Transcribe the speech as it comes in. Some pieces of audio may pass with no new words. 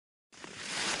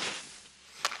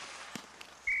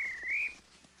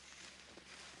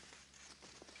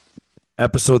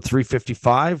Episode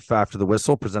 355, After the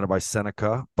Whistle, presented by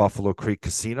Seneca, Buffalo Creek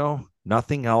Casino.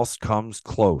 Nothing else comes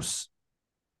close.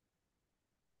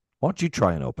 Why don't you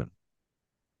try and open?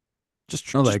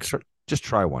 No thanks. Just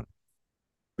try one.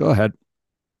 Go ahead.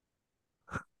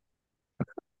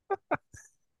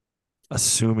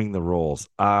 Assuming the roles.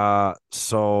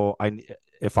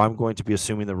 If I'm going to be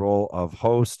assuming the role of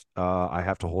host, I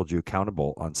have to hold you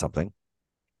accountable on something.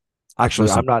 Actually,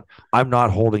 Listen, I'm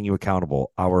not holding you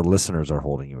accountable. Our listeners are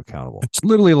holding you accountable. it's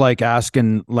literally like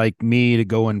asking like me to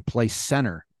go and play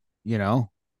center. You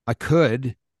know, I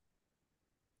could,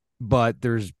 but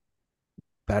there's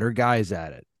better guys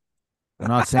at it. I'm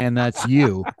not saying that's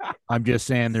you. I'm just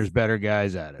saying there's better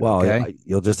guys at it. Well, Okay.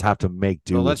 you'll just have to make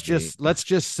So do with me. let's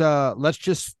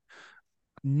just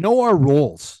know our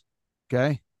roles.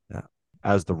 Okay. Yeah.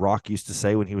 As The Rock used to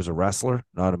say when he was a wrestler,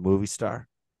 not a movie star,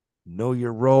 know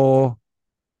your role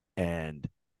and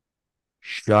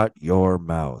shut your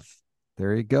mouth.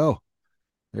 There you go.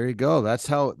 There you go. That's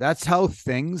how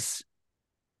things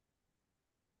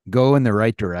go in the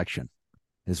right direction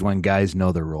is when guys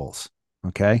know their roles.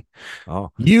 Okay.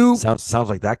 Oh, You sounds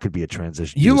like that could be a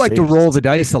transition. you like to roll the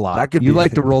dice a lot. That could You be.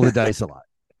 like to roll the dice a lot.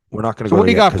 We're not going to So go what there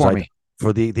do you yet got because for I me?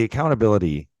 for the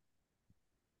accountability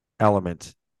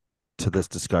element to this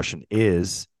discussion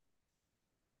is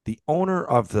the owner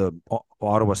of the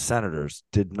Ottawa Senators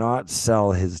did not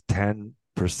sell his 10%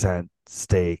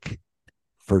 stake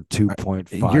for You're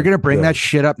 2.5 gonna bring that billion.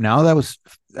 shit up now? That was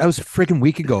a freaking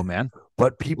week ago, man.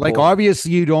 But Like people,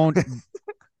 obviously you don't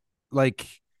like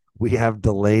we have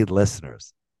delayed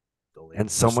listeners, and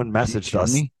someone Are you messaged kidding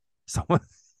us. me? Someone,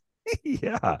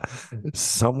 yeah,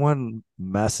 someone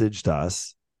messaged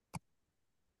us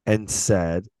and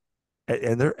said,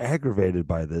 and they're aggravated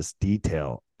by this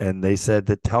detail. And they said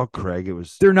that tell Craig it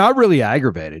was They're not really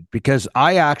aggravated because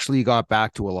I actually got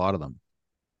back to a lot of them.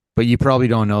 But you probably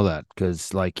don't know that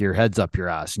because like your head's up your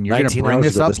ass and you're gonna 19 bring hours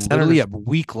this ago. The up literally Senators, a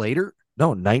week later.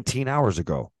 no, 19 hours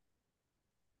ago.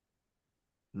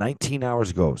 19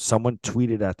 hours ago, someone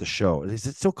tweeted at the show. Is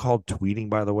it still called tweeting,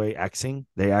 by the way? Xing?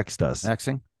 They X'd us. The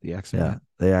Xing, Yeah, yeah.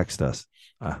 they X'd us.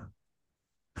 Uh,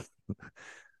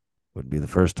 wouldn't be the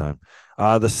first time.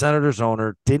 The Senators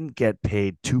owner didn't get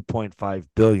paid 2.5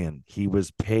 billion. He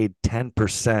was paid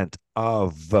 10%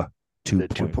 of The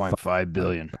 2.5. 2.5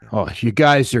 billion. Oh, you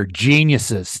guys are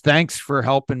geniuses. Thanks for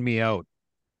helping me out.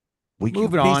 We can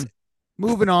Moving base. on.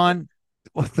 Moving on.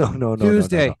 Well, no.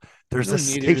 Tuesday. There's You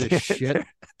a don't need this shit.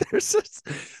 there's a,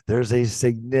 there's a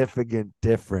significant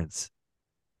difference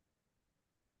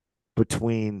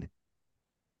between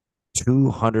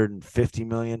 250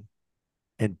 million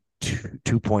and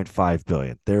 2.5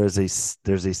 billion. There's a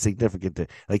significant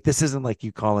like this isn't like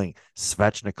you calling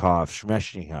Svechnikov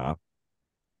Shmeshnikov.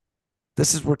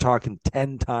 This is we're talking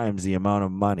 10 times the amount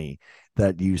of money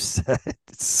that you said.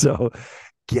 So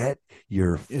get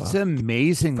your It's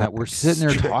amazing that we're facts sitting there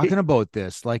straight. talking about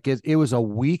this. Like it was a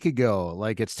week ago.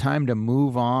 Like it's time to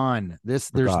move on. There's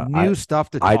Forgot. I new stuff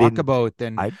to I talk didn't about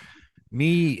than I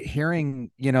me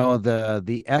hearing,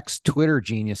 the ex Twitter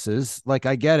geniuses. Like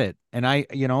I get it. And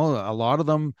a lot of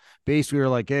them basically are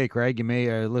like, hey, Craig, you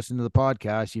may listen to the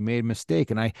podcast. You made a mistake.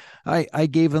 And I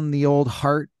gave them the old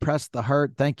heart, press the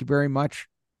heart. Thank you very much.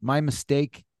 My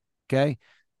mistake. Okay.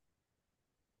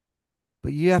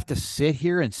 But you have to sit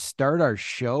here and start our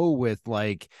show with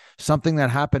like something that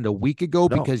happened a week ago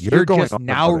no, because you're you're going just on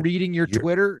now about it. reading your You're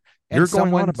Twitter you're and going on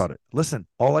someone's about it. Listen,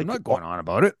 I'm not going on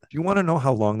about it. do you want to know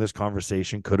how long this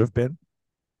conversation could have been?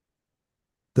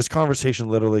 This conversation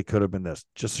literally could have been this.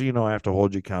 Just so you know, I have to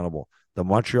hold you accountable. The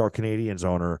Montreal Canadiens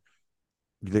owner,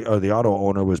 the auto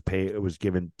owner was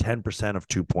given 10% of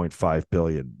 2.5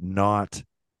 billion, not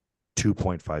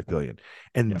 2.5 billion.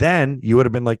 And Yep. then you would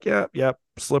have been like, yeah,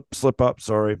 slip up.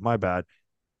 Sorry, my bad.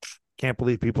 Can't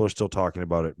believe people are still talking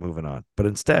about it. Moving on. But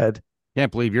instead,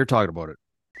 Can't believe you're talking about it.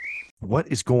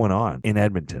 what is going on in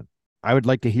Edmonton? I would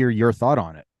like to hear your thought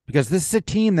on it because this is a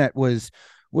team that was,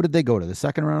 what did they go to? The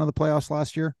second round of the playoffs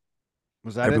last year?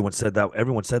 Was that it? Everyone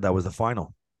said that was the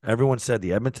final. Everyone said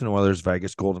the Edmonton Oilers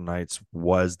Vegas Golden Knights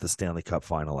was the Stanley Cup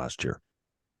final last year.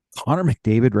 Connor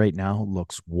McDavid right now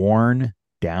looks worn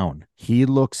down. He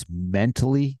looks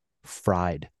mentally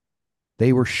fried.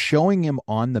 They were showing him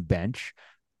on the bench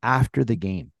after the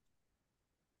game.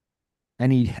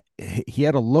 And he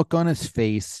had a look on his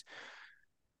face.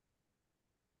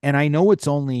 And I know it's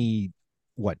only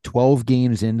what 12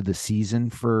 games into the season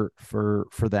for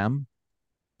them,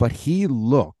 but he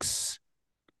looks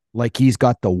like he's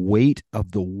got the weight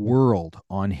of the world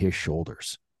on his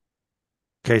shoulders.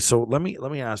 Okay, so let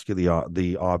me ask you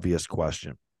the obvious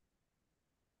question.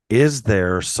 Is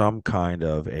there some kind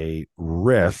of a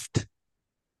rift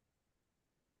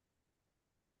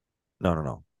No, no,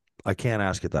 no. I can't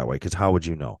ask it that way because how would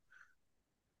you know?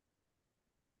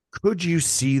 Could you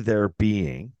see there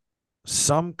being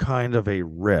some kind of a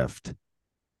rift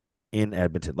in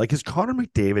Edmonton? Like, is Connor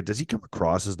McDavid, does he come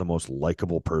across as the most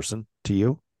likable person to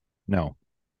you? No,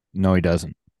 no, he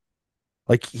doesn't.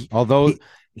 Like, Although he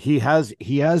he has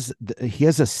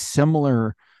a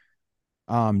similar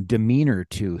demeanor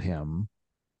to him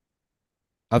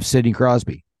of Sidney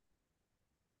Crosby.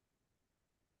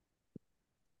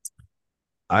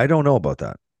 I don't know about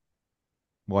that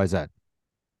Why is that?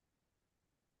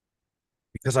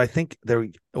 because I think there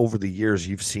over the years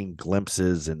you've seen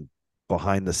glimpses and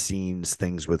behind the scenes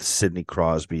things with Sidney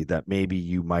Crosby that maybe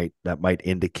you might that might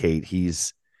indicate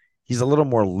he's a little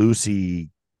more loosey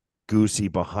goosey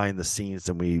behind the scenes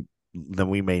than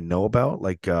we may know about.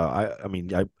 Like I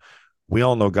mean we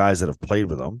all know guys that have played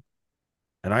with him,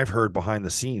 and I've heard behind the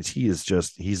scenes he's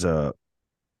a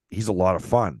lot of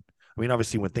fun. I mean,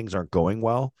 obviously when things aren't going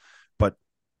well, but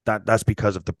that's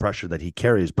because of the pressure that he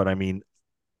carries. But I mean,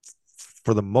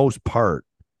 for the most part,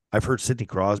 I've heard Sidney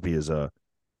Crosby is a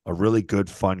really good,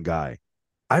 fun guy.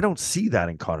 I don't see that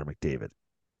in Connor McDavid.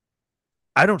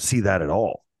 I don't see that at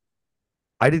all.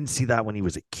 I didn't see that when he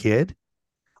was a kid.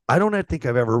 I don't think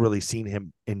I've ever really seen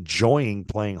him enjoying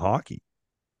playing hockey.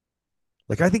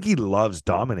 Like I think he loves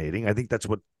dominating. I think that's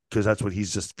what because that's what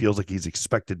he's just feels like he's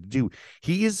expected to do.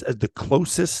 He is the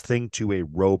closest thing to a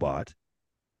robot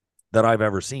that I've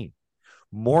ever seen.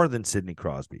 More than Sidney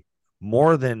Crosby,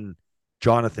 more than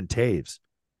Jonathan Taves.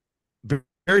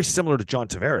 Very similar to John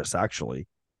Tavares, actually.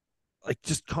 Like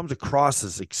just comes across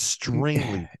as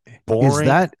extremely Is boring.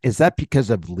 that because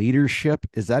of leadership?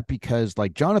 Is that because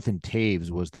like Jonathan Taves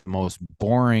was the most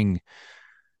boring,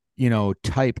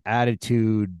 type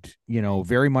attitude,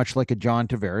 very much like a John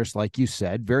Tavares, like you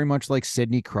said, very much like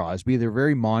Sidney Crosby. They're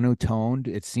very monotoned.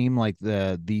 It seemed like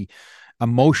the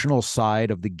emotional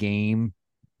side of the game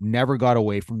never got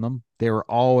away from them. They were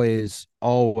always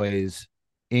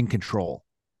in control.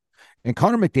 And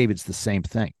Connor McDavid's the same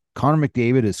thing. Connor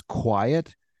McDavid is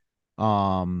quiet.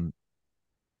 Um,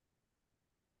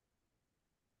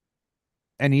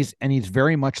 and he's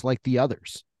very much like the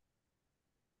others.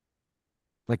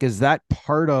 Like, is that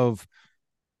part of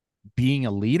being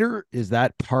a leader? Is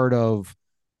that part of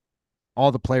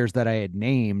all the players that I had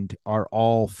named are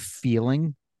all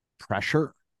feeling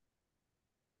pressure?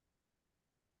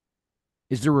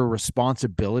 Is there a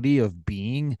responsibility of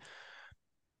being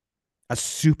a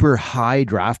super high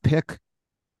draft pick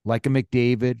like a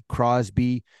McDavid,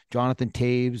 Crosby, Jonathan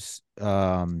Taves,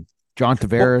 John Well,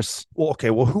 Tavares? okay.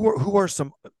 Well, who are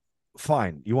some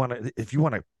fine. You want to if you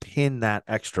want to pin that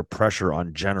extra pressure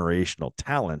on generational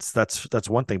talents, that's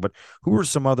one thing. But who are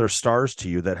some other stars to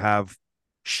you that have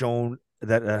shown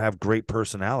that have great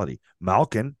personality?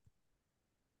 Malkin's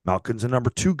a number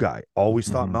two guy. Always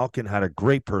thought Mm-hmm. Malkin had a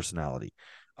great personality.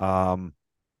 Um,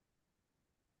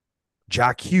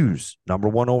 Jack Hughes, number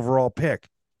one overall pick.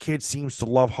 Kid seems to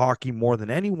love hockey more than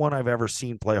anyone I've ever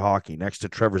seen play hockey, next to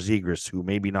Trevor Zegras, who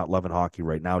maybe not loving hockey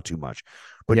right now too much.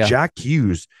 But Yeah. Jack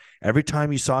Hughes, every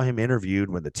time you saw him interviewed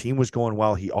when the team was going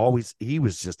well, he was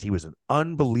an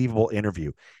unbelievable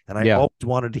interview. And I Yeah. always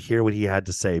wanted to hear what he had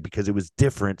to say because it was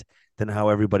different than how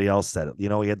everybody else said it. He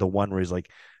had the one where he's like,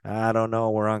 I don't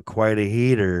know, we're on quite a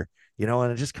heater,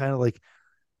 and it just kind of like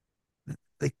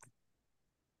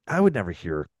I would never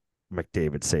hear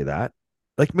McDavid say that.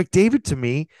 Like McDavid to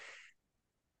me,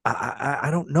 I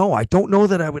don't know. I don't know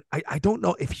that I would. I don't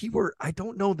know if he were. I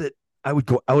don't know that I would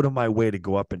go out of my way to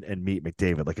go up and meet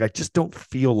McDavid. Like I just don't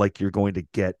feel like you're going to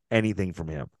get anything from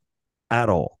him at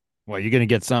all. Well, you're going to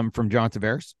get some from John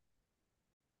Tavares?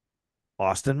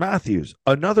 Austin Matthews,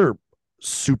 another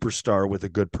superstar with a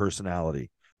good personality.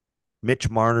 Mitch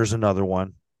Marner's another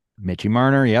one. Mitchy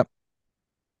Marner. Yep.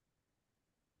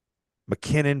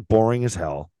 McKinnon, boring as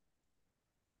hell.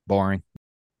 Boring.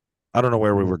 I don't know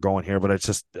where we were going here, but it's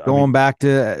just. I mean, Going back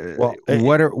to well,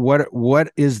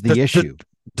 what is the does, does, issue?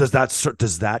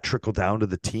 does that trickle down to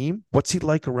the team? What's he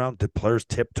like around? The players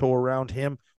tiptoe around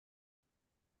him?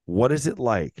 What is it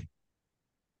like?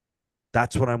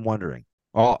 That's what I'm wondering.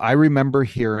 Oh, I remember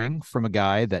hearing from a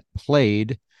guy that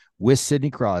played with Sidney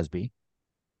Crosby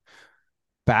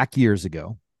back years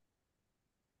ago.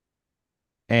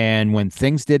 And when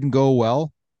things didn't go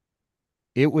well,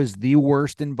 it was the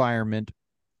worst environment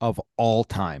of all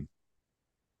time.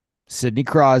 Sidney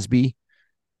Crosby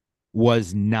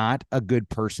was not a good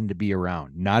person to be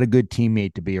around, not a good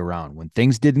teammate to be around. When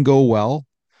things didn't go well,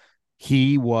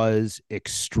 he was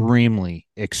extremely,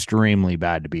 extremely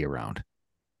bad to be around.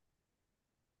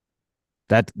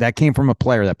 That came from a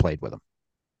player that played with him.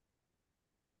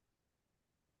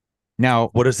 Now,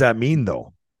 What does that mean,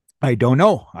 though? I don't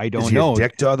know. I Is don't he a know.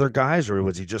 dick to other guys, or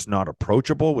was he just not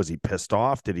approachable? Was he pissed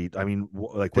off? Did he? I mean,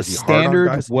 like, The was he hard on standard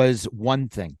guys? was one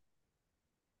thing,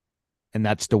 and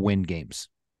that's to win games.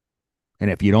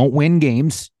 And if you don't win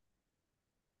games,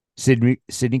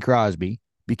 Sidney Crosby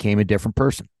became a different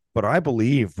person. But I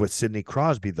believe with Sidney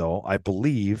Crosby, though, I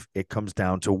believe it comes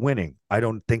down to winning. I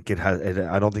don't think it has.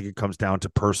 I don't think it comes down to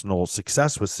personal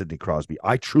success with Sidney Crosby.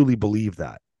 I truly believe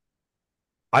that.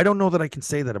 I don't know that I can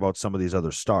say that about some of these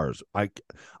other stars. I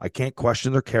can't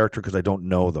question their character because I don't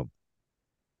know them.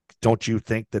 Don't you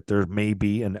think that there may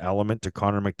be an element to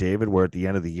Connor McDavid where at the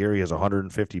end of the year he has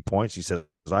 150 points? He says,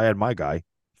 "I had my guy.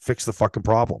 Fix the fucking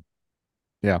problem."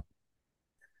 Yeah.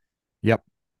 Yep.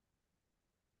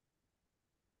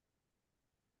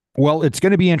 Well, it's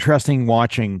going to be interesting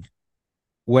watching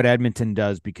what Edmonton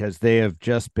does because they have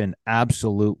just been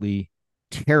absolutely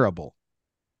terrible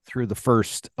through the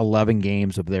first 11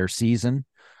 games of their season.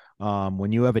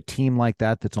 When you have a team like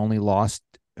that that's only lost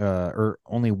or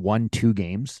only won 2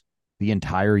 games the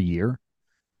entire year,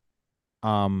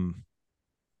 um,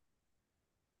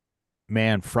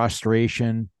 man,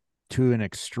 frustration to an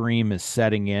extreme is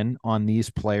setting in on these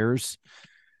players.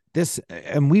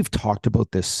 And we've talked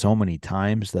about this so many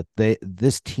times that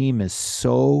this team is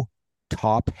so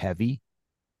top heavy.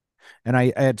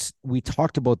 And we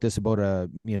talked about this about a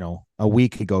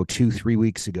week ago, 2-3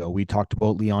 weeks ago. We talked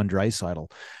about Leon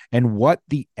Draisaitl and what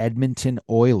the Edmonton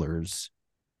Oilers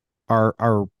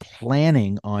are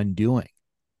planning on doing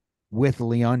with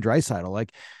Leon Draisaitl.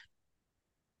 Like,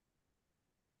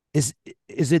 is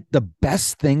it the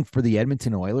best thing for the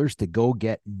Edmonton Oilers to go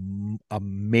get a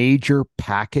major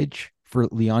package for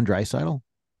Leon Draisaitl?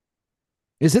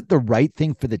 Is it the right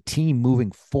thing for the team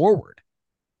moving forward?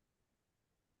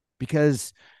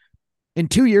 Because in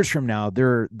 2 years from now,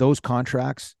 those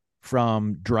contracts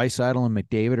from Draisaitl and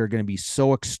McDavid are going to be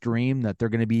so extreme that they're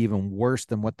going to be even worse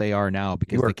than what they are now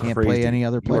because they can't play any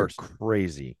other players. You are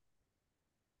crazy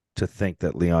to think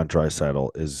that Leon Draisaitl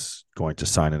is going to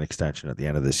sign an extension at the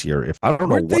end of this year. If I don't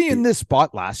know, weren't they in this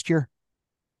spot last year?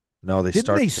 No,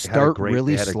 didn't they start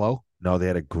really slow? No, they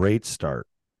had a great start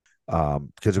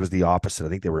because it was the opposite. I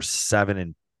think they were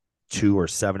 7-2 or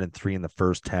 7-3 in the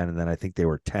first 10, and then I think they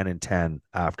were 10-10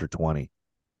 after 20.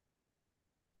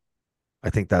 I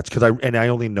think that's because I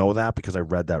only know that because I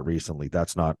read that recently.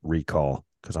 That's not recall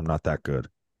because I'm not that good.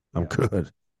 I'm good,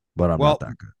 but I'm not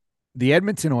that good. The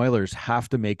Edmonton Oilers have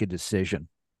to make a decision,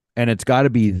 and it's got to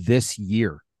be this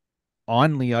year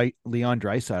on Leon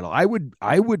Draisaitl.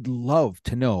 I would love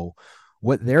to know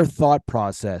what their thought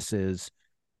process is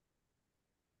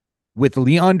with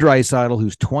Leon Draisaitl,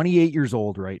 who's 28 years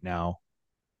old right now.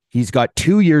 He's got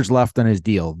 2 years left on his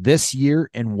deal this year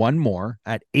and one more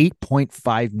at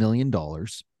 $8.5 million.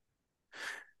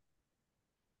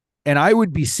 And I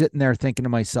would be sitting there thinking to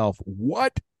myself,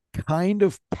 what kind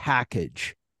of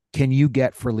package can you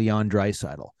get for Leon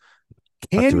Draisaitl?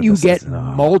 Can you get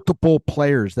multiple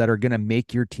players that are going to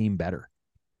make your team better?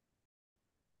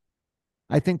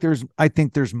 I think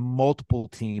there's multiple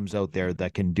teams out there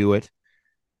that can do it,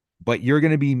 but you're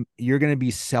going to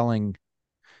be selling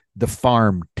the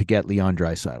farm to get Leon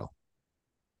Draisaitl.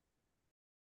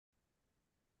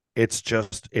 It's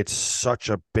such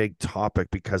a big topic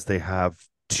because they have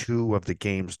 2 of the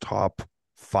game's top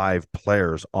 5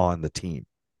 players on the team.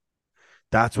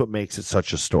 That's what makes it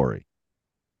such a story.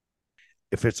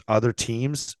 If it's other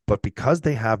teams, but because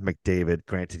they have McDavid,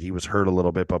 granted he was hurt a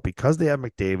little bit, but because they have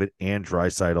McDavid and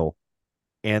Draisaitl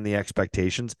and the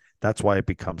expectations, that's why it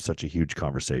becomes such a huge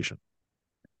conversation.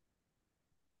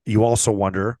 You also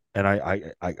wonder, and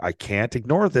I can't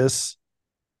ignore this.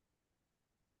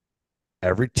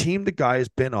 Every team the guy has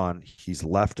been on, he's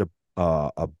left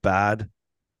a bad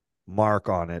mark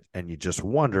on it, and you just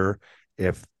wonder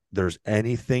if there's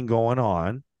anything going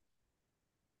on.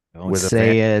 Don't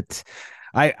say it.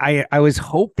 I was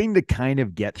hoping to kind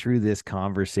of get through this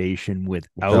conversation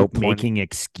without making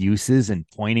excuses and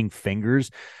pointing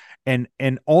fingers and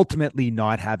ultimately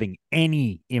not having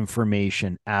any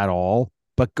information at all.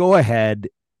 But go ahead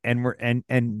and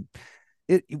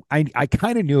I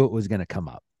kind of knew it was going to come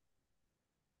up.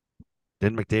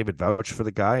 Didn't McDavid vouch for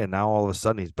the guy, and now all of a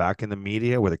sudden he's back in the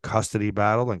media with a custody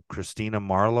battle and Christina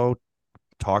Marlowe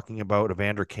talking about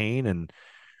Evander Kane and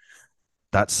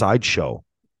that sideshow.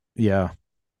 Yeah.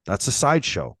 That's a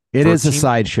sideshow. It is a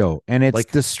sideshow, and it's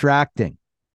distracting.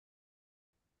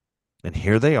 And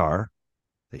here they are.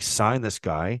 They signed this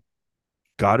guy.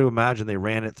 Got to imagine they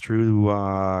ran it through,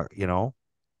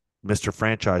 Mr.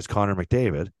 Franchise Connor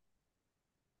McDavid.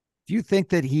 Do you think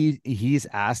that he's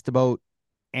asked about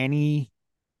any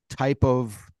type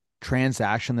of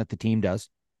transaction that the team does?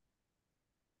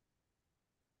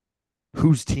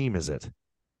 Whose team is it?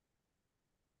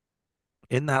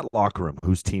 In that locker room,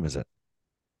 whose team is it?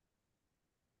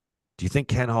 Do you think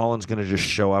Ken Holland's going to just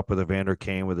show up with Evander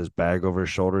Kane with his bag over his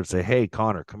shoulder and say, hey,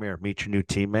 Connor, come here, meet your new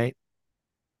teammate?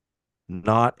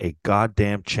 Not a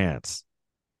goddamn chance.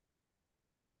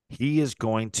 He is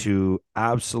going to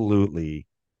absolutely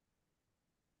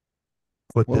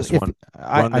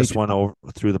run this one over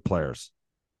through the players.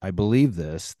 I believe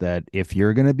this, that if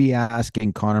you're going to be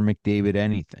asking Connor McDavid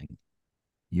anything,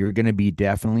 you're going to be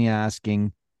definitely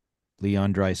asking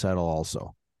Leon Draisaitl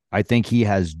also. I think he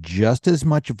has just as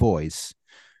much voice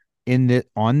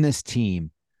on this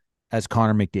team as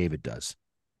Connor McDavid does.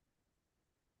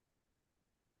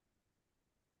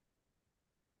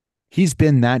 He's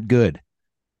been that good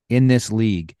in this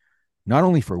league, not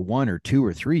only for 1 or 2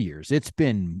 or 3 years. It's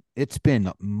been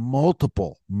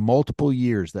multiple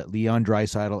years that Leon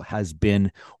Draisaitl has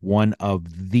been one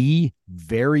of the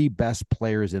very best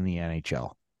players in the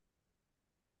NHL.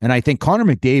 And I think Connor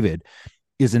McDavid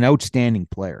is an outstanding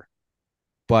player.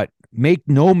 But make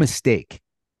no mistake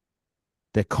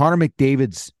that Connor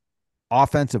McDavid's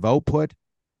offensive output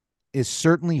is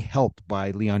certainly helped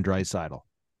by Leon Draisaitl.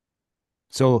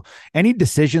 So any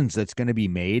decisions that's going to be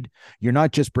made, you're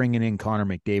not just bringing in Connor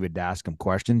McDavid to ask him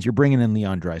questions. You're bringing in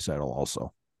Leon Draisaitl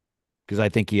also, because I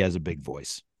think he has a big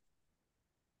voice.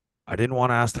 I didn't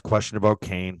want to ask the question about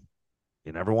Kane.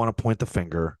 You never want to point the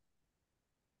finger,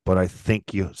 but I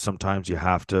think sometimes you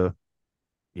have to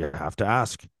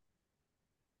ask.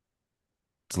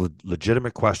 It's a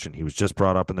legitimate question. He was just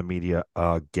brought up in the media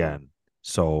again.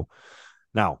 So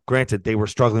now, granted, they were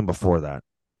struggling before that.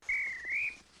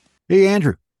 Hey,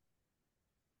 Andrew,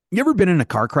 you ever been in a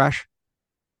car crash?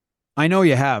 I know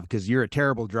you have, because you're a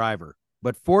terrible driver.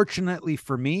 But fortunately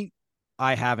for me,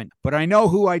 I haven't. But I know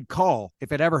who I'd call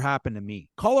if it ever happened to me.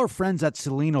 Call our friends at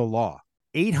Cellino Law,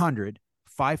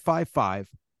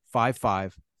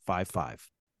 800-555-5555.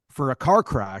 For a car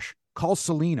crash, call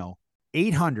Cellino,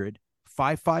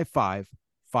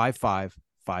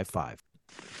 800-555-5555.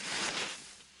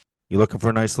 You looking for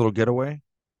a nice little getaway?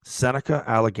 Seneca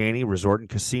Allegheny Resort and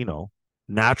Casino.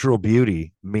 Natural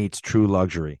beauty meets true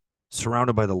luxury.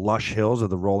 Surrounded by the lush hills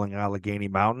of the rolling Allegheny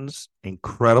Mountains,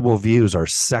 incredible views are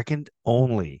second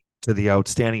only to the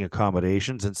outstanding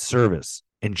accommodations and service.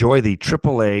 Enjoy the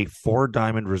AAA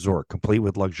 4-diamond resort, complete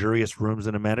with luxurious rooms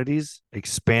and amenities,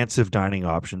 expansive dining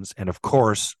options, and of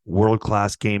course,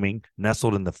 world-class gaming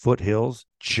nestled in the foothills,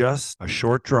 just a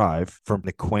short drive from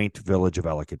the quaint village of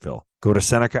Ellicottville. Go to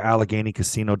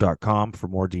SenecaAlleghenyCasino.com for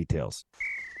more details.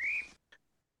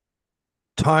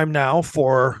 Time now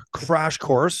for Crash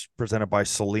Course, presented by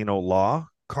Cellino Law.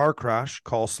 Car crash,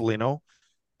 call Cellino,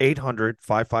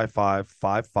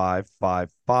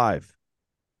 800-555-5555.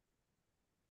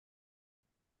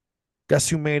 Guess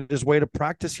who made his way to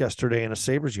practice yesterday in a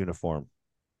Sabres uniform?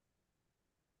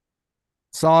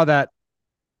 Saw that.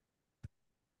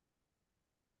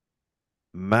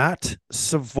 Matt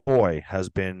Savoy has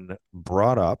been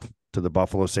brought up to the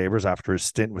Buffalo Sabres after his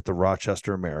stint with the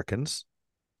Rochester Americans.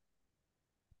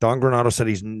 Don Granato said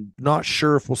he's not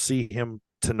sure if we'll see him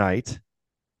tonight.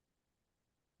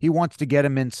 He wants to get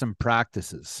him in some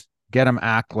practices, get him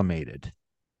acclimated.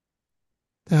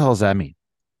 The hell does that mean?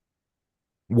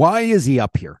 Why is he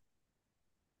up here?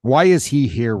 Why is he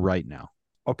here right now?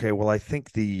 Okay, well, I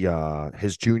think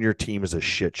his junior team is a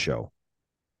shit show.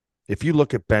 If you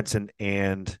look at Benson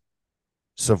and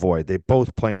Savoy, they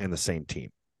both play in the same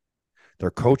team.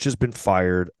 Their coach has been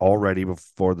fired already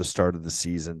before the start of the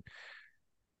season.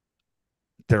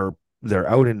 They're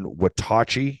out in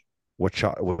Wachowski,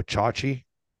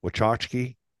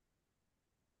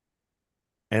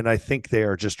 and I think they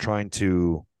are just trying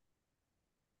to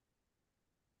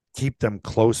keep them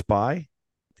close by.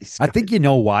 I think you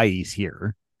know why he's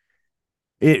here.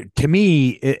 I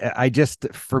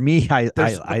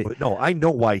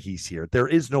know why he's here. There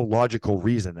is no logical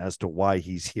reason as to why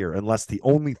he's here, unless the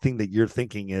only thing that you're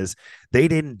thinking is they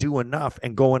didn't do enough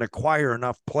and go and acquire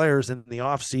enough players in the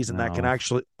offseason that can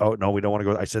actually. Oh no, we don't want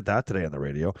to go. I said that today on the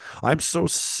radio. I'm so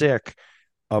sick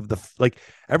of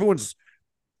everyone's.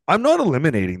 I'm not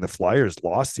eliminating the Flyers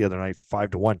lost the other night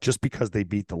 5-1 just because they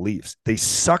beat the Leafs. They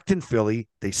sucked in Philly.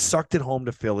 They sucked at home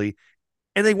to Philly,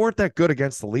 and they weren't that good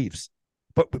against the Leafs.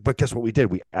 But guess what we did?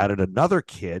 We added another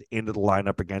kid into the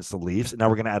lineup against the Leafs, and now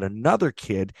we're going to add another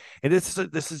kid. And this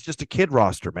is just a kid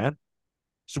roster, man.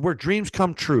 So where dreams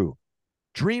come true.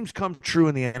 Dreams come true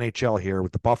in the NHL here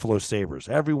with the Buffalo Sabres.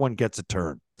 Everyone gets a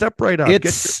turn. Step right up.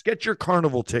 Get your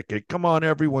carnival ticket. Come on,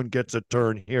 everyone gets a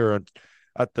turn here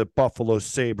at the Buffalo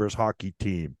Sabres hockey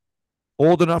team.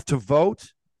 Old enough to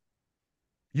vote?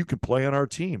 You can play on our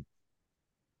team.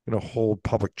 going to hold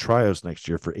public tryouts next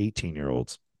year for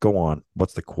 18-year-olds. Go on.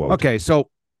 What's the quote? Okay, so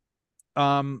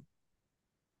Matt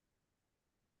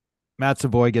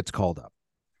Savoy gets called up.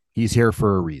 He's here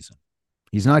for a reason.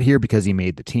 He's not here because he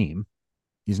made the team.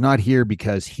 He's not here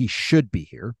because he should be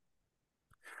here.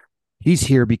 He's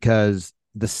here because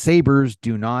the Sabres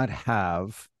do not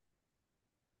have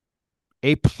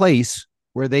a place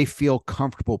where they feel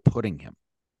comfortable putting him.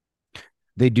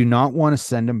 They do not want to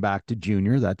send him back to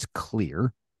junior. That's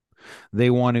clear. They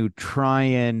want to try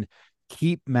and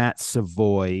keep Matt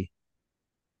Savoy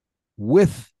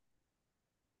with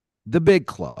the big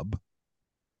club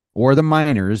or the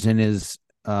minors in his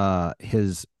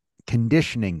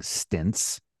conditioning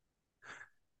stints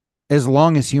as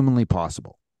long as humanly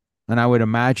possible. And I would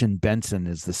imagine Benson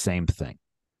is the same thing.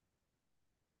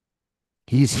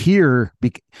 He's here.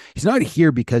 He's not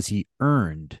here because he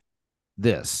earned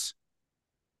this.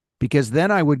 Because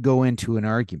then I would go into an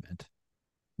argument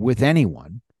with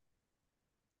anyone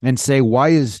and say, why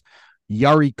is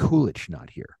Jari Kulich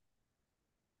not here?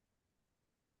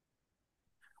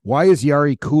 Why is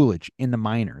Jari Kulich in the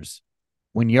minors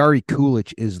when Jari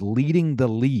Kulich is leading the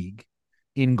league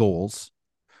in goals?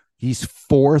 He's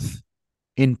fourth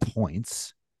in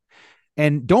points.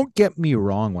 And don't get me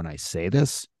wrong when I say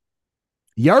this.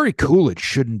 Jari Kulich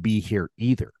shouldn't be here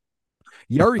either.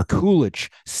 Jari Kulich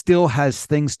still has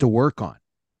things to work on.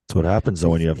 That's what happens though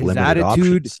when you have limited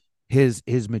attitude, options.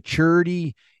 His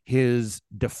maturity, his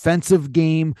defensive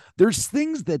game. There's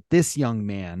things that this young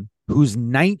man, who's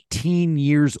 19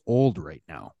 years old right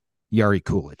now, Jari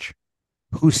Kulich,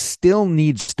 who still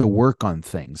needs to work on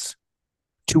things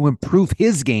to improve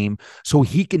his game so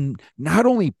he can not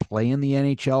only play in the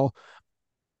NHL,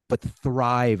 but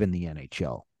thrive in the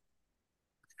NHL.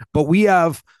 But we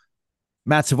have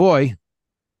Matt Savoy,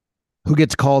 who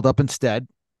gets called up instead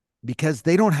because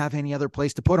they don't have any other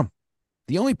place to put him.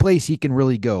 The only place he can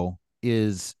really go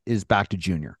is back to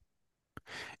junior.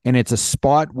 And it's a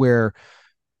spot where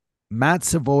Matt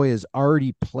Savoy has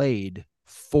already played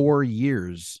 4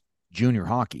 years junior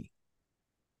hockey.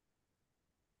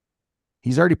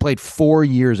 He's already played 4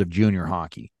 years of junior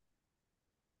hockey.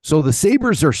 So the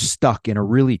Sabres are stuck in a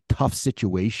really tough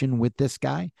situation with this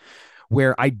guy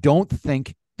where I don't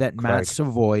think that Matt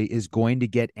Savoy is going to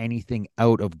get anything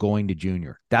out of going to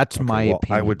junior. That's my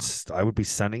opinion. I would be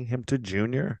sending him to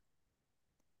junior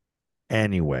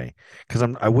anyway, because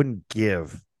I wouldn't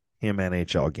give him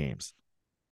NHL games.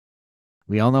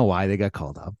 We all know why they got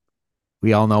called up.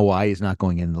 We all know why he's not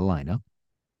going in the lineup.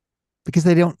 Because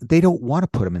they don't want to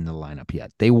put him in the lineup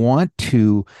yet. They want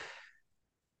to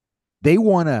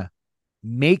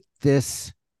make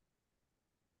this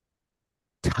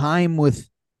time with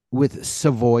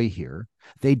Savoy here.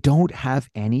 They don't have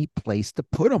any place to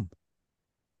put him.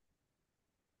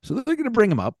 So they're going to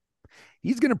bring him up.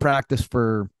 He's going to practice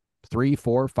for 3,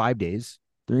 4, 5 days.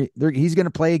 He's going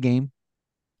to play a game.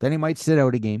 Then he might sit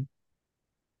out a game.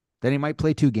 Then he might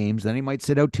play 2 games. Then he might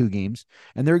sit out 2 games.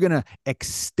 And they're going to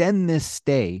extend this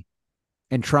stay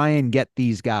and try and get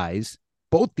these guys,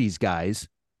 both these guys,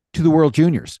 to the World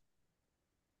Juniors.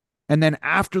 And then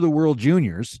after the World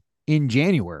Juniors in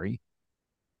January,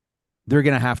 they're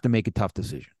going to have to make a tough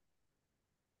decision.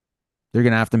 Do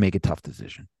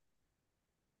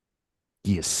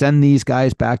you send these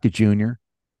guys back to junior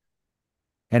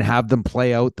and have them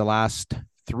play out the last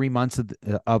 3 months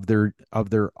of their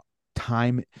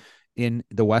time in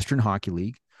the Western Hockey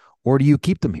League, or do you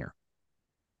keep them here?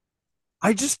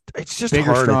 It's just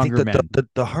bigger, hard. I think that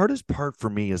the hardest part for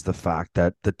me is the fact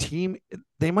that the team,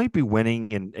 they might be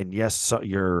winning, and yes, so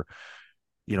your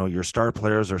star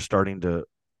players are starting to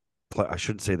play. I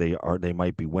shouldn't say they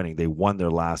might be winning. They won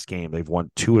their last game. They've won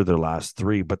 2 of their last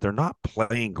 3, but they're not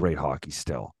playing great hockey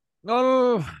still.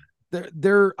 No,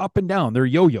 they're up and down. They're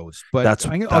yo-yos. But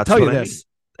I'll tell you this.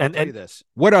 And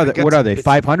what are they?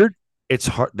 500? It's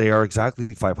hard. They are exactly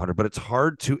 500, but it's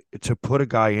hard to put a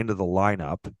guy into the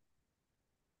lineup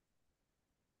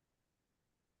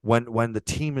when the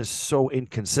team is so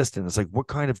inconsistent. It's like, what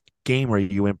kind of game are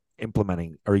you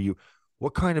implementing?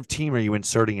 What kind of team are you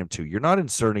inserting him to? You're not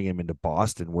inserting him into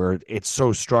Boston, where it's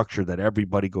so structured that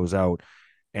everybody goes out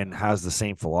and has the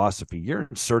same philosophy. You're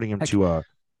inserting him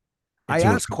I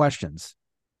ask questions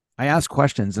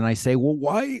and I say, well,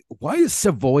 why is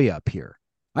Savoy up here?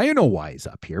 I know why he's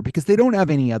up here, because they don't have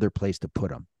any other place to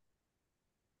put him.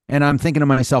 And I'm thinking to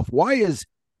myself, why is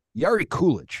Jari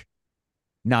Kulich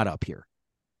not up here?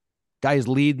 Guy is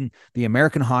leading the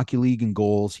American Hockey League in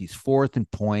goals. He's 4th in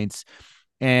points.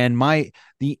 And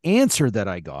the answer that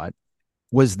I got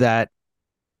was that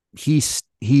he's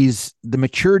the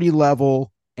maturity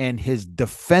level and his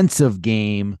defensive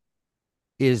game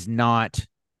is not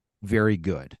very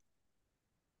good.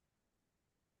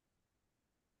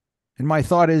 And my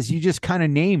thought is, you just kind of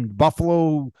named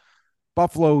Buffalo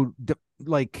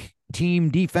like team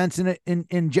defense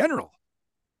in general.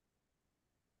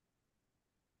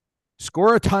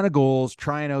 Score a ton of goals,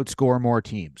 try and outscore more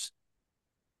teams.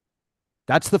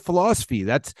 That's the philosophy.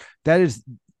 That is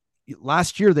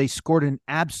last year they scored an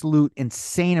absolute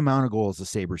insane amount of goals, the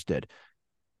Sabres did.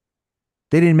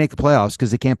 They didn't make the playoffs because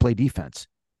they can't play defense.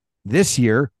 This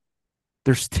year,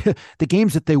 they're still the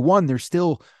games that they won, they're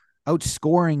still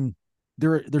outscoring,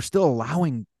 they're still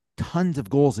allowing tons of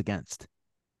goals against.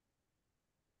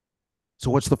 So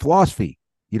what's the philosophy?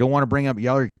 You don't want to bring up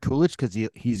Jari Kulich because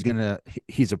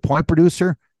he's a point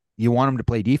producer. You want him to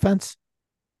play defense?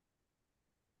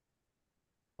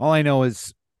 All I know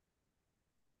is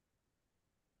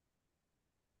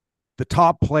the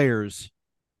top players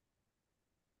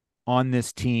on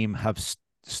this team have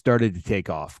started to take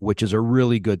off, which is a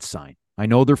really good sign. I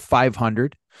know they're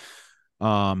 500.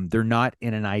 They're not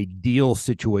in an ideal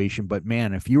situation, but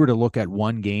man, if you were to look at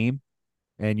one game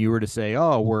and you were to say,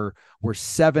 "Oh, we're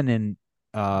 7-5,"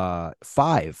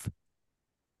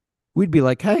 we'd be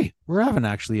like, "Hey, we're having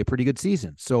actually a pretty good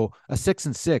season." So a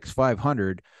 6-6,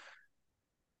 500.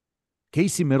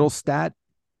 Casey Middlestat,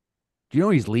 do you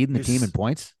know he's leading the team in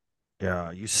points?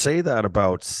 Yeah, you say that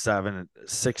about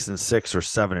 6-6 or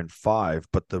 7-5,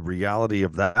 but the reality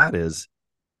of that is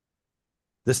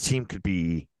this team could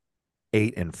be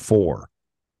 8-4.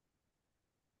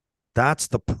 That's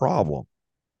the problem.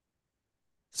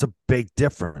 It's a big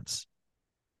difference.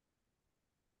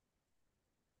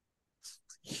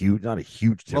 Huge, not a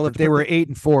huge difference. Well, if they were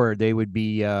 8-4, they would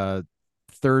be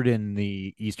third in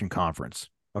the Eastern Conference.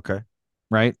 Okay.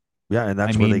 Right? Yeah, and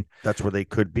that's where they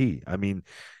could be. I mean,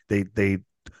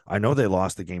 I know they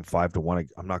lost the game 5-1.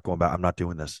 I'm not going back. I'm not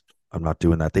doing this. I'm not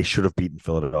doing that. They should have beaten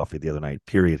Philadelphia the other night.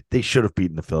 Period. They should have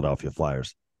beaten the Philadelphia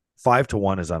Flyers.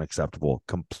 5-1 is unacceptable.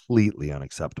 Completely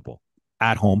unacceptable.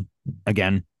 At home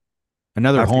again.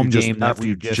 Another home game that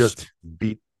we just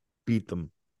beat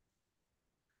them.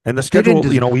 And the schedule,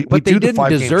 we they didn't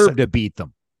deserve to beat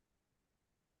them.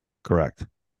 Correct.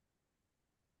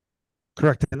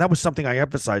 And that was something I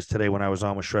emphasized today when I was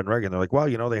on with Shred and Reagan. They're like, well,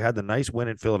 they had the nice win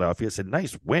in Philadelphia. I said,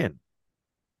 nice win.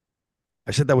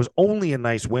 I said, that was only a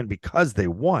nice win because they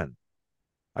won.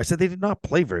 I said, they did not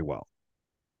play very well.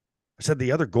 I said,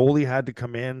 the other goalie had to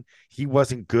come in. He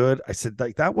wasn't good. I said,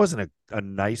 like, that wasn't a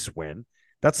nice win.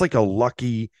 That's like a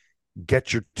lucky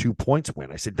get your 2 points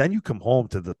win. I said, then you come home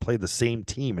to play the same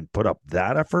team and put up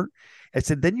that effort. I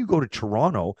said, then you go to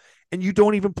Toronto and you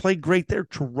don't even play great there.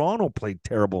 Toronto played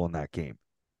terrible in that game.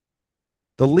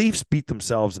 The Leafs beat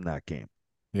themselves in that game.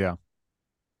 Yeah.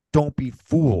 Don't be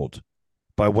fooled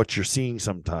by what you're seeing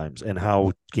sometimes and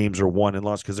how games are won and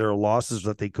lost, because there are losses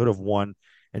that they could have won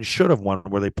and should have won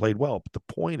where they played well. But the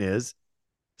point is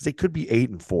they could be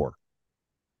 8-4.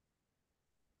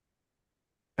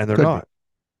 And they're not.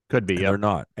 Could be. Yeah. They're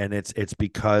not. And it's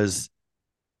because,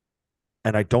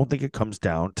 and I don't think it comes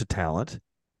down to talent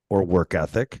or work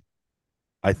ethic.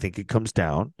 I think it comes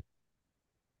down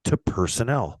to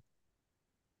personnel.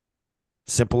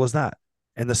 Simple as that.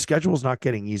 And the schedule is not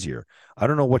getting easier. I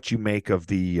don't know what you make of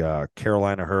the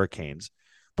Carolina Hurricanes,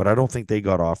 but I don't think they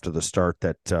got off to the start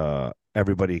that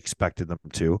everybody expected them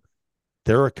to.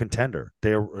 They're a contender.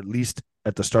 They are, at least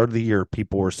at the start of the year,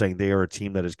 people were saying they are a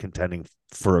team that is contending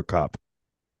for a cup.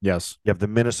 Yes. You have the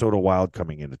Minnesota Wild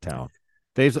coming into town.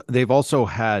 They've also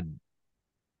had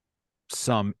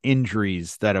some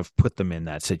injuries that have put them in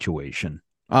that situation.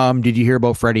 Did you hear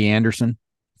about Freddie Anderson?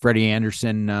 Freddie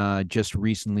Anderson just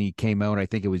recently came out, I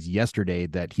think it was yesterday,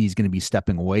 that he's going to be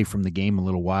stepping away from the game a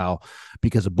little while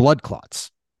because of blood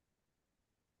clots.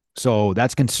 So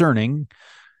that's concerning,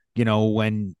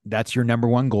 when that's your number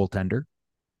one goaltender.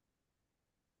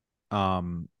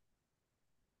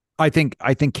 I think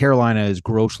Carolina is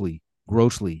grossly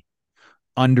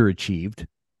underachieved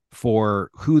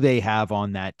for who they have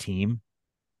on that team.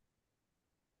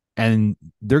 And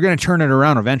they're going to turn it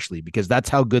around eventually because that's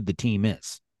how good the team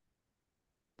is.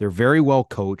 They're very well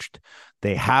coached.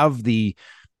 They have the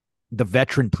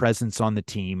veteran presence on the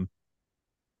team.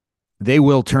 They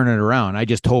will turn it around. I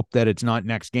just hope that it's not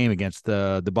next game against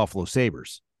the Buffalo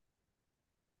Sabres.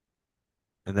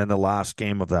 And then the last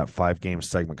game of that 5-game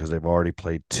segment, because they've already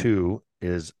played 2,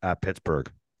 is at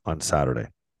Pittsburgh on Saturday.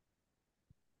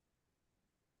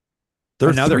 There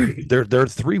are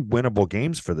 3 winnable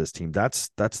games for this team.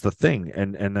 That's the thing.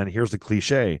 And then here's the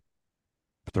cliche.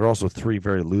 But there are also 3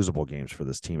 very losable games for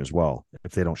this team as well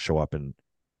if they don't show up and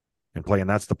play. And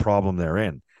that's the problem they're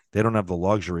in. They don't have the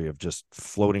luxury of just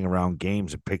floating around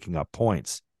games and picking up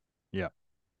points. Yeah.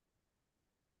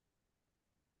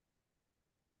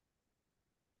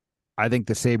 I think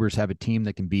the Sabres have a team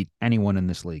that can beat anyone in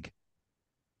this league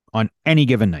on any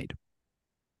given night.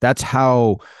 That's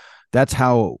how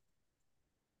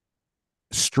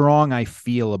strong I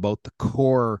feel about the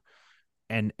core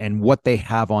and what they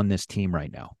have on this team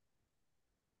right now.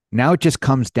 Now it just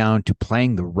comes down to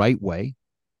playing the right way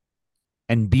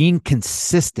and being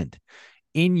consistent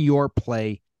in your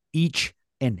play each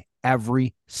and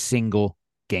every single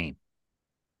game.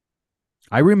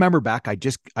 I remember back, I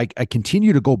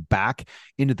continue to go back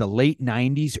into the late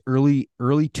 90s, early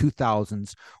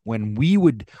 2000s when we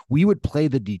would play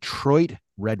the Detroit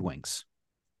Red Wings,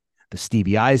 the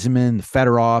Stevie Yzerman, the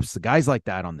Fedorovs, the guys like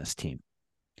that on this team.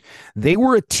 They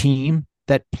were a team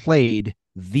that played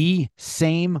the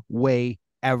same way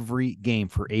every game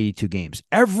for 82 games.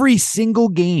 Every single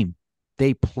game,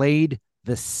 they played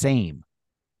the same.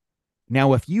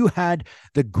 Now, if you had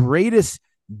the greatest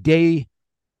day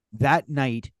that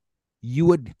night, you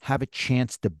would have a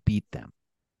chance to beat them.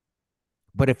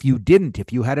 But if you didn't,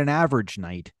 if you had an average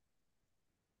night,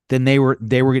 then they were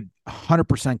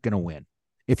 100% going to win.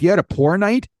 If you had a poor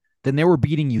night, then they were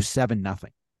beating you 7-0.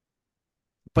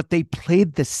 But they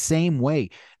played the same way.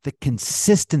 The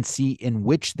consistency in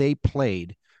which they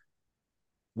played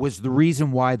was the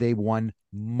reason why they won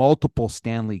multiple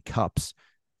Stanley Cups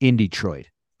in Detroit.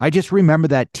 I just remember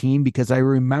that team because I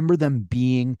remember them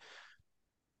being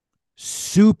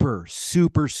super,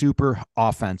 super, super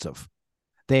offensive.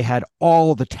 They had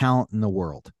all the talent in the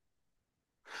world.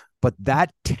 But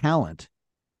that talent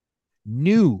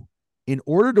knew in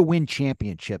order to win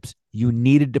championships, you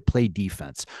needed to play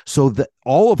defense. So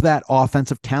all of that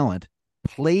offensive talent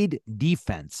played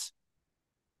defense.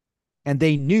 And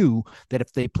they knew that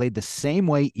if they played the same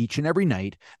way each and every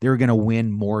night, they were going to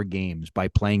win more games by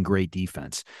playing great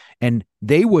defense. And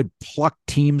they would pluck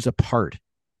teams apart,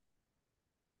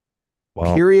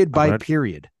 period by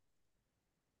period.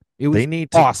 It was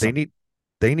awesome.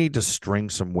 They need to string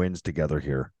some wins together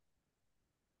here.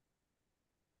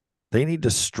 They need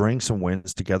to string some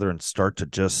wins together and start to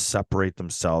just separate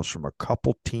themselves from a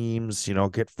couple teams,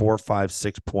 get 4, 5,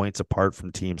 6 points apart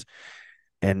from teams.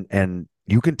 And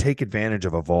you can take advantage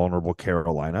of a vulnerable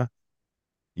Carolina.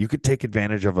 You could take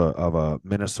advantage of a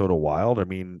Minnesota Wild. I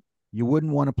mean, you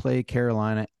wouldn't want to play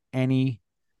Carolina any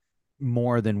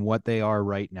more than what they are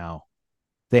right now.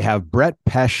 They have Brett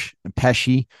Pesce,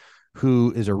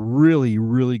 who is a really,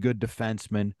 really good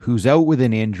defenseman who's out with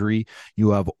an injury. You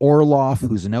have Orlov,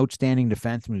 who's an outstanding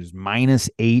defenseman who's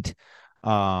 -8.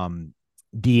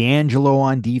 D'Angelo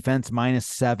on defense,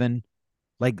 -7.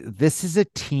 Like, this is a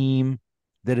team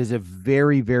that is a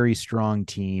very, very strong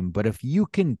team. But if you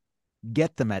can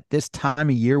get them at this time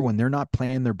of year when they're not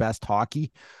playing their best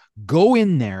hockey, go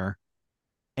in there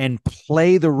and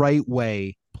play the right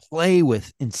way, play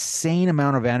with insane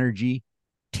amount of energy,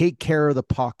 take care of the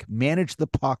puck, manage the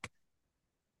puck,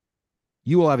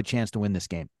 you will have a chance to win this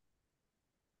game.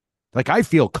 Like, I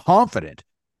feel confident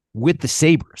with the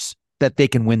Sabres that they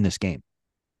can win this game.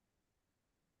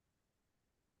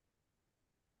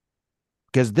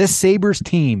 Because this Sabres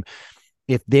team,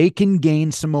 if they can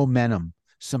gain some momentum,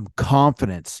 some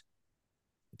confidence,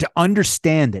 to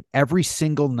understand that every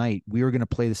single night we are going to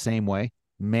play the same way,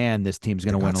 man, this team's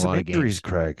going to win a lot of games.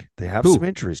 Craig. They have some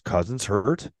injuries. Cousins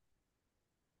hurt.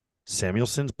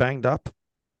 Samuelson's banged up.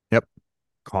 Yep.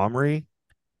 Comrie.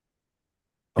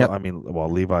 Yep. I mean, well,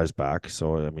 Levi's back,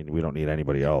 so I mean, we don't need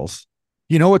anybody else.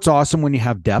 You know what's awesome when you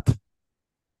have depth,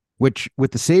 which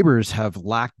with the Sabres have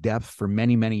lacked depth for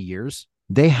many, many years.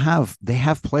 They have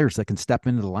players that can step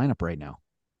into the lineup right now.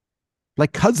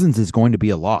 Like, Cousins is going to be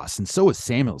a loss, and so is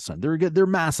Samuelson. They're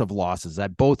massive losses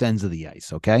at both ends of the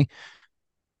ice, okay?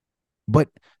 But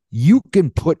you can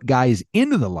put guys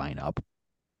into the lineup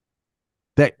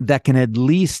that can at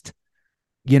least,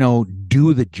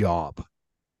 do the job.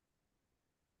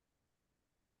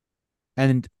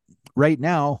 And right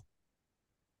now,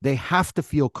 they have to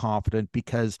feel confident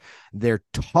because their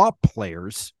top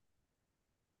players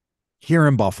here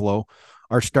in Buffalo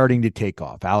are starting to take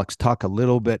off. Alex Tuch, a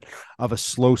little bit of a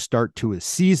slow start to his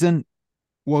season.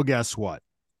 Well, guess what?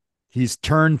 He's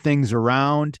turned things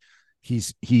around.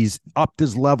 He's upped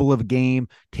his level of game.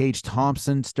 Tage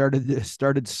Thompson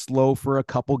started slow for a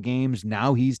couple games.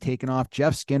 Now he's taken off.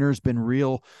 Jeff Skinner's been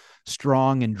real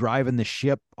strong and driving the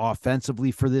ship offensively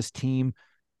for this team.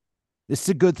 This is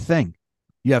a good thing.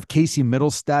 You have Casey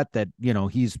Middlestat that,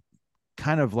 he's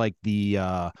kind of like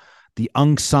the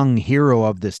unsung hero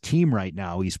of this team right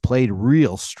now. He's played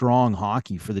real strong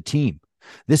hockey for the team.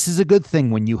 This is a good thing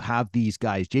when you have these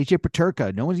guys. JJ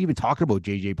Peterka, no one's even talking about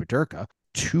JJ Peterka.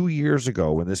 2 years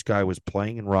ago, when this guy was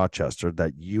playing in Rochester,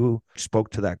 that you spoke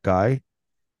to that guy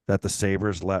that the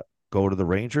Sabres let go to the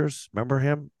Rangers. Remember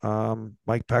him?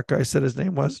 Mike Peck, I said his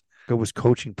name was. Who was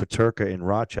coaching Paterka in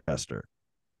Rochester.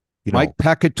 Mike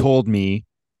Peck told me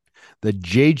that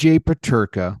JJ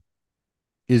Paterka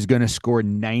is going to score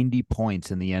 90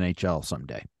 points in the NHL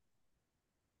someday.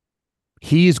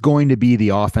 He's going to be the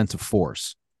offensive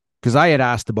force. Because I had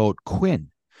asked about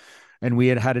Quinn, and we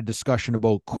had a discussion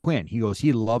about Quinn. He goes,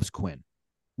 he loves Quinn.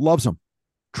 Loves him.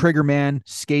 Trigger man,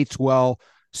 skates well,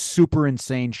 super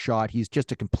insane shot. He's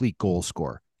just a complete goal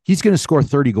scorer. He's going to score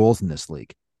 30 goals in this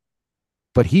league.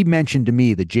 But he mentioned to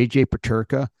me that JJ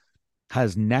Paterka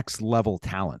has next level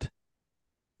talent,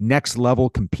 next level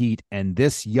compete. And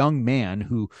this young man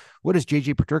who, what is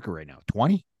JJ Paterka right now?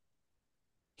 20?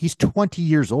 He's 20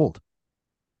 years old.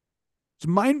 It's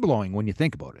mind blowing when you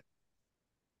think about it.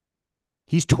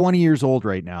 He's 20 years old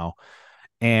right now.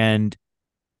 And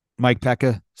Mike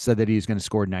Peca said that he's going to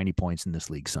score 90 points in this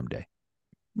league someday.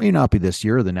 May not be this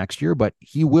year or the next year, but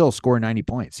he will score 90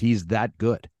 points. He's that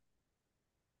good.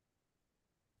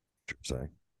 Saying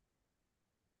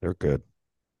they're good.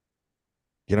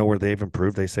 You know where they've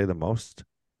improved, they say, the most?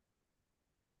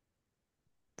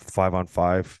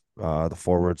 5-on-5. The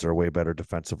forwards are way better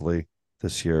defensively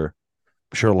this year.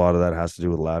 I'm sure a lot of that has to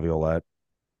do with Laviolette.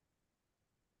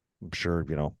 I'm sure,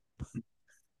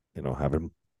 having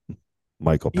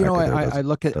Michael Peca I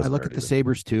look at the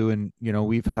Sabres too, and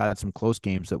we've had some close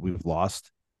games that we've lost.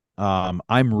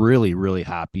 I'm really, really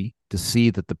happy to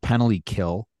see that the penalty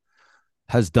kill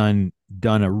has done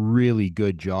a really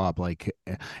good job. Like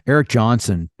Eric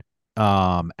Johnson,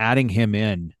 adding him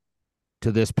in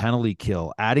to this penalty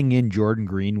kill, adding in Jordan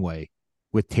Greenway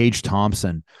with Tage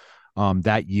Thompson,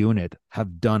 that unit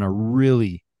have done a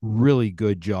really, really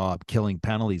good job killing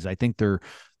penalties. I think they're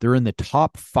in the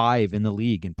top 5 in the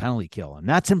league in penalty kill, and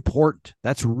that's important.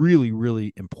 That's really,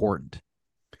 really important.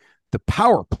 The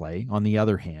power play, on the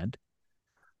other hand,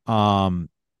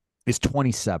 is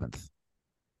 27th.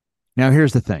 Now,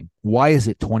 here's the thing. Why is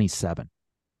it 27?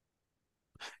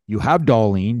 You have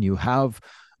Dahlin, you have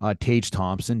Tage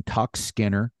Thompson, Tuck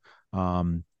Skinner,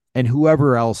 and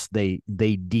whoever else they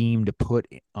deem to put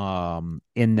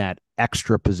in that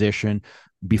extra position.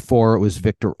 Before it was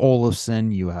Victor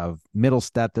Olofsson. You have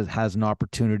Middlestat that has an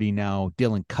opportunity now.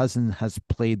 Dylan Cousin has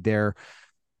played there.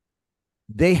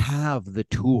 They have the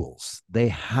tools. They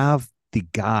have the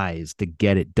guys to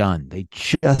get it done. They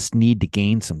just need to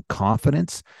gain some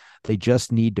confidence. They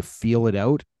just need to feel it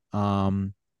out.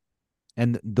 And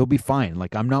they'll be fine.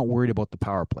 Like, I'm not worried about the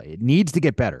power play. It needs to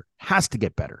get better. Has to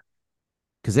get better.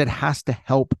 Because it has to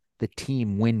help the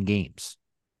team win games.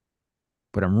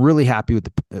 But I'm really happy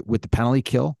with the penalty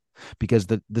kill, because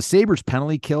the Sabres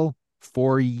penalty kill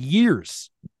for years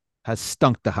has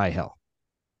stunk to high hell.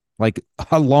 Like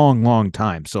a long, long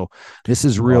time. So this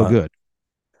is real good.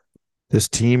 This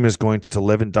team is going to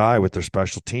live and die with their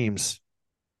special teams.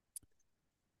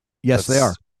 Yes, they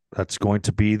are. That's going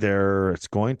to be it's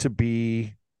going to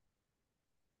be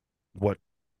what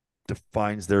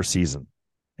defines their season,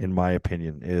 in my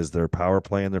opinion, is their power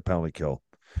play and their penalty kill.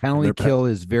 Penalty kill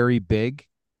is very big,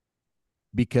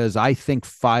 because I think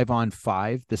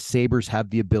 5-on-5, the Sabres have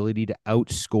the ability to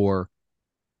outscore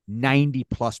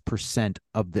 90+%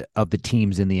 of the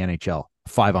teams in the NHL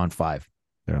 5-on-5.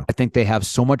 Yeah. I think they have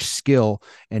so much skill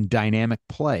and dynamic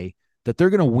play that they're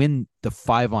going to win the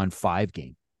 5-on-5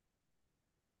 game.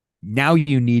 Now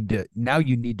you need to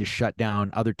shut down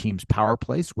other teams' power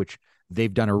plays, which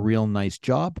they've done a real nice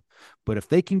job. But if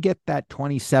they can get that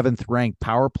 27th ranked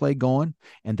power play going,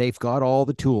 and they've got all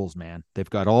the tools, man, they've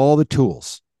got all the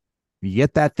tools. You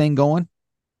get that thing going,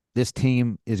 this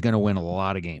team is going to win a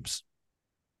lot of games.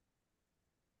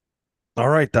 All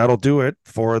right, that'll do it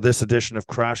for this edition of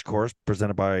Crash Course,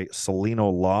 presented by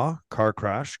Cellino Law. Car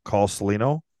crash, call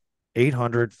Cellino,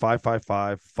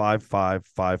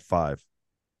 800-555-5555.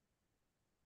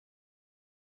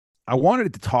 I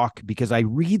wanted to talk because I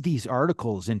read these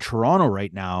articles in Toronto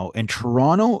right now, and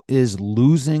Toronto is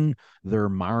losing their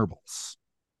marbles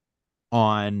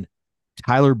on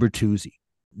Tyler Bertuzzi.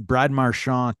 Brad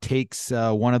Marchand takes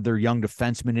one of their young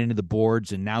defensemen into the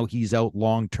boards, and now he's out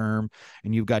long-term.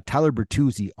 And you've got Tyler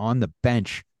Bertuzzi on the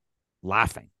bench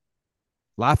laughing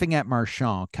at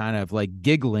Marchand, kind of like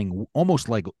giggling, almost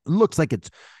like looks like it's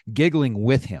giggling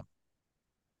with him.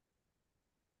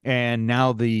 And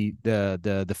now the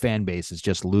fan base is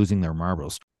just losing their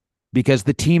marbles because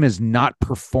the team is not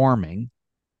performing.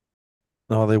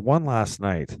 No, they won last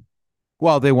night.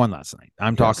 Well, they won last night.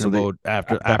 I'm talking about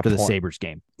after the Sabres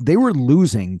game. They were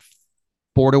losing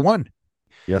 4-1.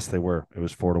 Yes, they were. It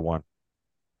was 4-1.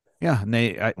 Yeah, and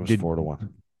it was 4-1.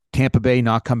 Tampa Bay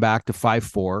not come back to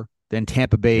 5-4. Then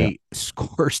Tampa Bay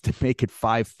scores to make it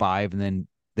 5-5, and then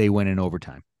they win in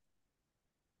overtime.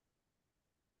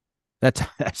 It's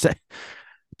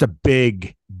a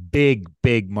big, big,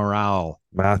 big morale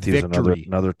Matthews victory.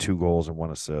 another 2 goals and 1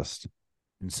 assist.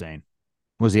 Insane.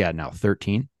 What's he at now?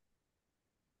 13?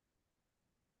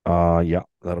 Yeah,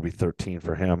 that'll be 13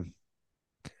 for him.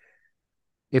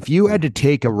 If you had to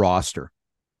take a roster,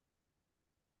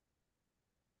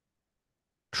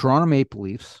 Toronto Maple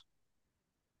Leafs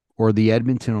or the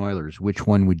Edmonton Oilers, which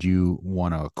one would you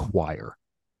want to acquire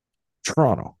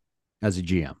Toronto. as a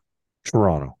GM?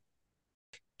 Toronto.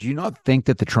 Do you not think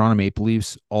that the Toronto Maple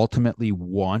Leafs ultimately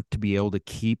want to be able to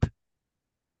keep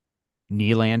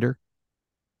Nylander?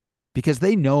 Because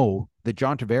they know that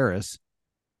John Tavares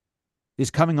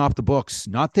is coming off the books,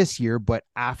 not this year, but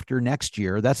after next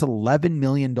year. That's $11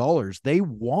 million. They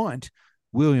want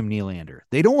William Nylander.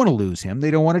 They don't want to lose him.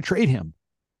 They don't want to trade him.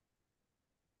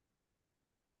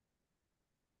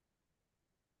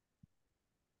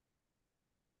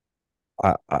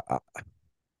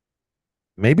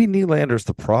 Maybe Nylander's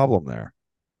the problem there.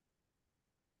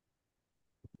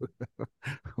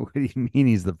 What do you mean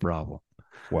he's the problem?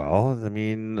 Well, I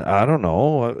mean, I don't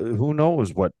know. Who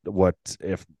knows what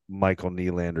if Michael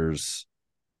Nylander's,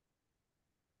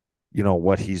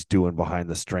 what he's doing behind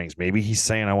the strings. Maybe he's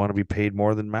saying I want to be paid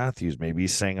more than Matthews. Maybe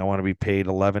he's saying I want to be paid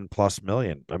 11 plus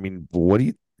million. I mean,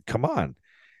 come on.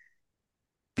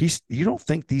 You don't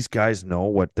think these guys know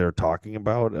what they're talking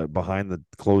about behind the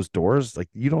closed doors? Like,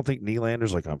 you don't think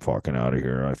Nylander's like, I'm fucking out of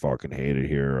here. I fucking hate it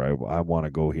here. I want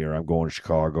to go here. I'm going to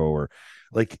Chicago,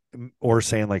 or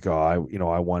saying like, oh,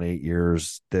 I want 8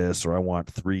 years this, or I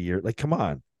want 3 years. Like, come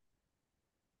on.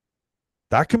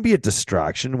 That can be a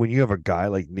distraction when you have a guy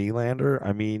like Nylander.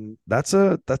 I mean,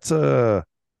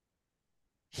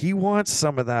 he wants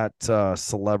some of that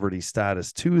celebrity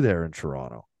status too there in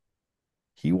Toronto.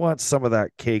 He wants some of that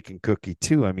cake and cookie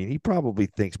too. I mean, he probably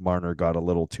thinks Marner got a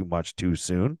little too much too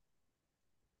soon.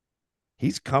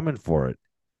 He's coming for it.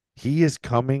 He is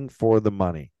coming for the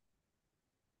money.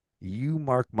 You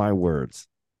mark my words.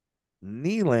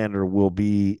 Nylander will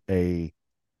be a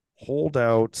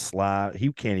holdout /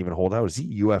 he can't even hold out. Is he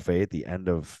UFA at the end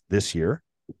of this year?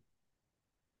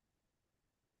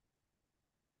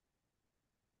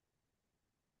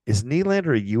 Is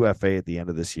Nylander a UFA at the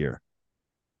end of this year?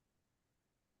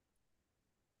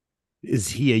 Is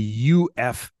he a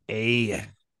UFA?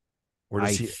 Or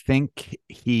does he? Think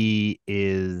he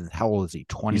is. How old is he?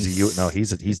 20.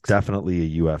 He's definitely a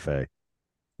UFA.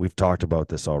 We've talked about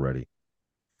this already.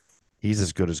 He's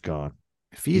as good as gone.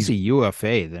 If he's a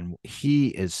UFA, then he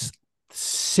is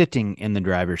sitting in the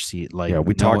driver's seat. Like, yeah,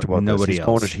 we talked about nobody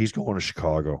this. He's going to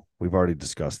Chicago. We've already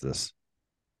discussed this.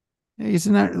 He's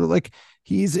not like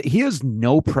he has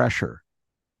no pressure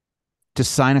to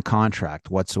sign a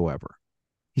contract whatsoever.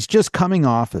 He's just coming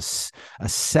off a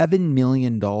 $7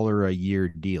 million a year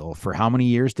deal. For how many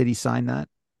years did he sign that?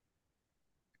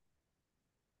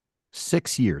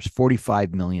 6 years,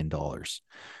 $45 million.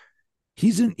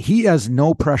 He has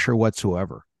no pressure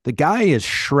whatsoever. The guy is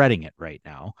shredding it right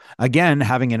now. Again,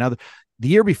 the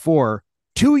year before,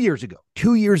 2 years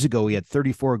ago, he had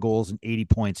 34 goals and 80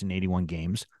 points in 81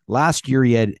 games. Last year,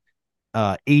 he had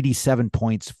 87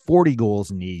 points, 40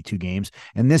 goals in 82 games.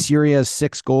 And this year, he has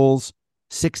 6 goals,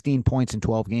 16 points in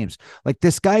 12 games. Like,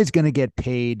 this guy's going to get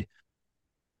paid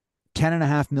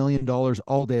 $10.5 million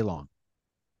all day long.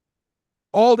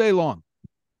 All day long.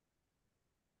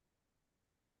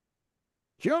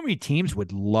 Do you know how many teams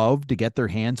would love to get their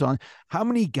hands on? How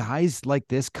many guys like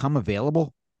this come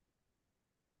available?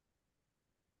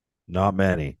 Not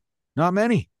many. Not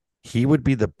many. He would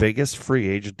be the biggest free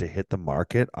agent to hit the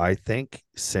market, I think,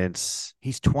 since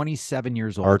he's 27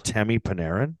 years old. Artemi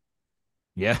Panarin.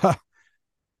 Yeah.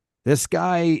 This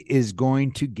guy is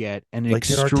going to get an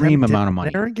extreme amount of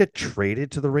money. Did Panarin get traded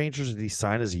to the Rangers? Or did he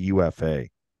sign as a UFA?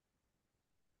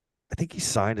 I think he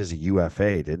signed as a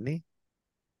UFA, didn't he?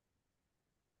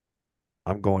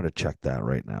 I'm going to check that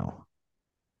right now.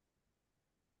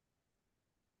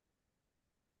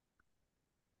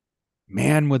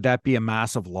 Man, would that be a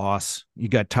massive loss? You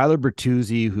got Tyler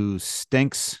Bertuzzi, who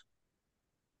stinks,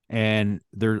 and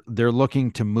they're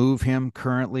looking to move him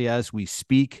currently as we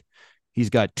speak. He's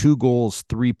got 2 goals,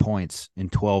 3 points in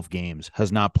 12 games,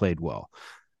 has not played well.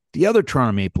 The other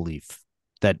Toronto Maple Leaf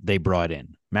that they brought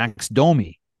in, Max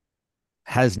Domi,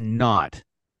 has not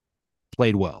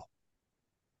played well.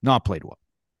 Not played well.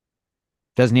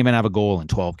 Doesn't even have a goal in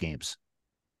 12 games.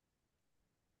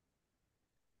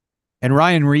 And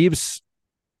Ryan Reeves,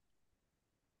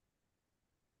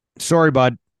 sorry,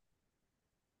 bud.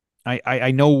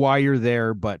 I know why you're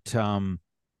there, but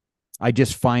I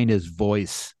just find his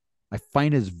voice I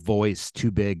find his voice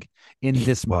too big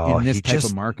Well, in this type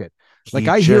of market. Like he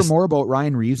I hear just more about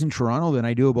Ryan Reeves in Toronto than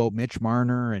I do about Mitch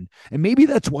Marner, and maybe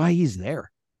that's why he's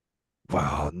there.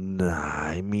 well, nah,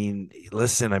 I mean,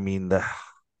 listen, I mean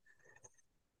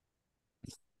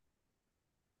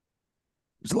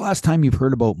When's the last time you've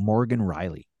heard about Morgan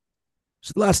Riley?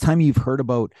 When's the last time you've heard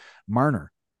about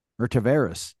Marner or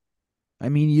Tavares? I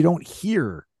mean, you don't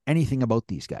hear anything about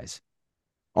these guys.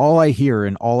 All I hear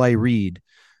and all I read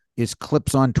is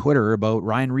clips on Twitter about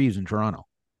Ryan Reeves in Toronto.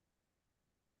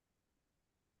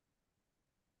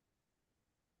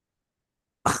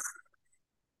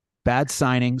 Bad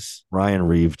signings, Ryan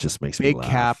Reeves just makes me big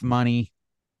cap laugh. money,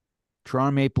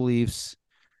 Toronto Maple Leafs.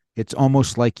 It's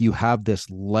almost like you have this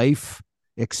life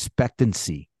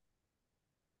expectancy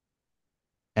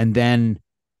and then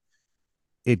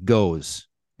it goes.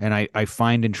 And I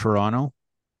find in Toronto,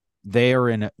 they're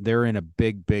in a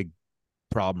big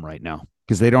problem right now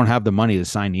because they don't have the money to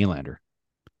sign Nylander.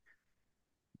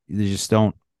 They just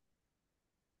don't.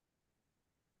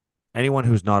 Anyone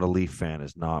who's not a Leaf fan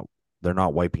is not they're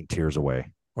not wiping tears away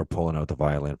or pulling out the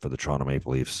violin for the Toronto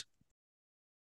Maple Leafs.